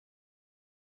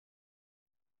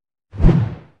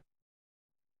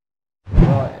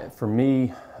For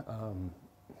me,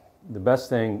 the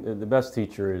best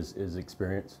teacher is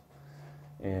experience,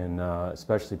 and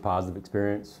especially positive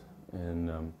experience.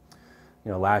 And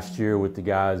last year with the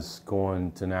guys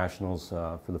going to nationals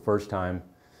for the first time,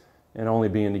 and only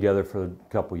being together for a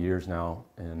couple years now,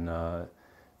 and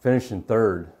finishing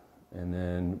third, and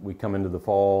then we come into the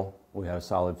fall. We had a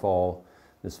solid fall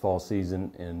this fall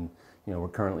season, and we're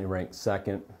currently ranked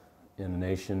second in the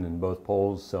nation in both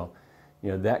polls. So,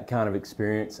 that kind of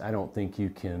experience, I don't think you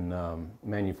can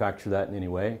manufacture that in any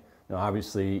way.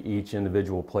 Obviously, each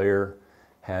individual player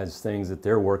has things that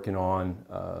they're working on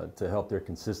to help their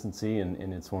consistency,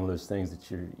 and it's one of those things that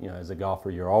as a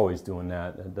golfer, you're always doing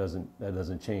that. That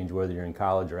doesn't change whether you're in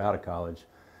college or out of college.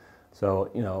 So,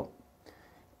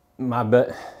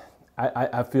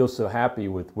 I feel so happy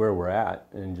with where we're at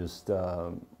and just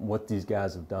what these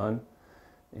guys have done.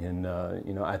 And,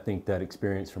 I think that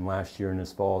experience from last year and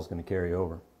this fall is going to carry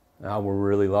over. Now, we're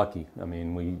really lucky. I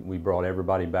mean, we brought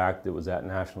everybody back that was at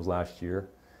Nationals last year.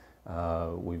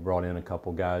 We brought in a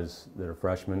couple guys that are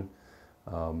freshmen,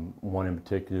 one in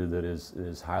particular that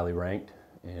is highly ranked.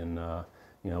 And,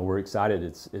 we're excited.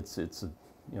 It's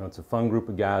a fun group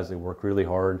of guys. They work really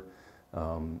hard.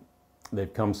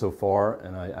 They've come so far,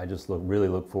 and I just really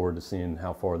look forward to seeing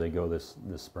how far they go this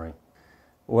spring.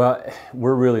 Well,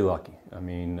 we're really lucky. I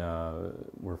mean,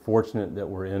 we're fortunate that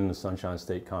we're in the Sunshine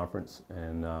State Conference,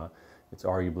 and it's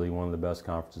arguably one of the best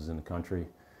conferences in the country.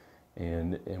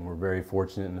 And we're very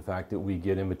fortunate in the fact that we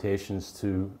get invitations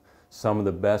to some of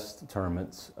the best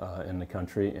tournaments in the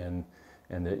country, and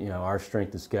that our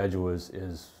strength of schedule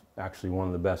is actually one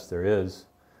of the best there is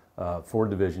for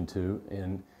Division II.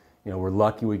 And we're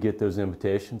lucky we get those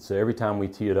invitations. So every time we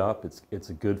tee it up, it's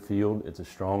a good field. It's a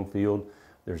strong field.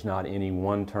 There's not any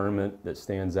one tournament that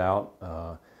stands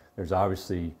out. There's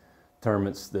obviously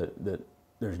tournaments that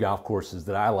there's golf courses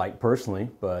that I like personally,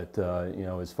 but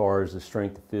as far as the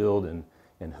strength of field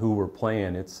and who we're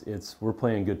playing, we're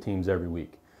playing good teams every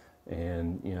week.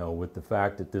 And with the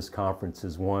fact that this conference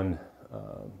has won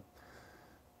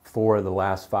 4 of the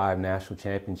last 5 national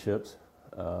championships,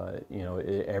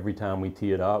 every time we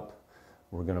tee it up,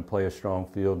 we're going to play a strong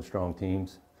field and strong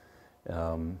teams.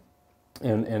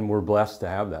 And we're blessed to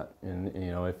have that. And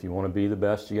if you want to be the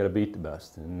best, you got to beat the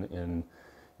best. And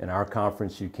in our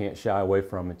conference, you can't shy away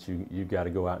from it. You got to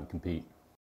go out and compete.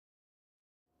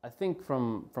 I think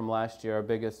from last year, our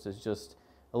biggest is just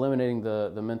eliminating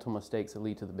the mental mistakes that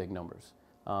lead to the big numbers,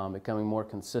 becoming more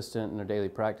consistent in their daily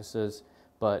practices.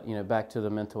 But back to the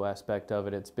mental aspect of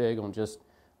it, it's big on just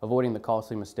avoiding the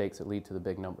costly mistakes that lead to the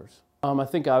big numbers. I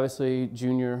think obviously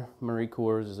junior Marie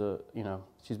Coors is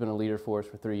she's been a leader for us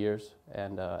for 3 years,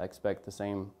 and I expect the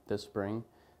same this spring.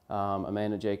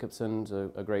 Amanda Jacobson's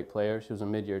a great player. She was a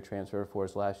mid-year transfer for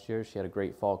us last year. She had a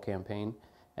great fall campaign.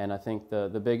 And I think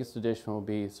the biggest addition will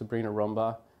be Sabrina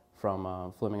Rumba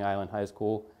from Fleming Island High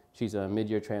School. She's a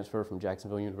mid-year transfer from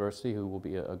Jacksonville University who will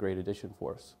be a great addition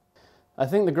for us. I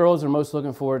think the girls are most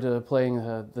looking forward to playing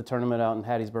the tournament out in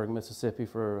Hattiesburg, Mississippi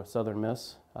for Southern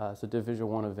Miss. It's a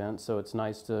Division I event, so it's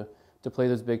nice to play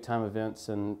those big-time events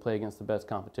and play against the best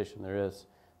competition there is.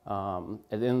 At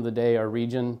the end of the day, our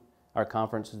region, our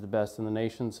conference is the best in the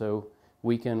nation, so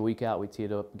week in, week out, we tee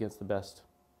it up against the best.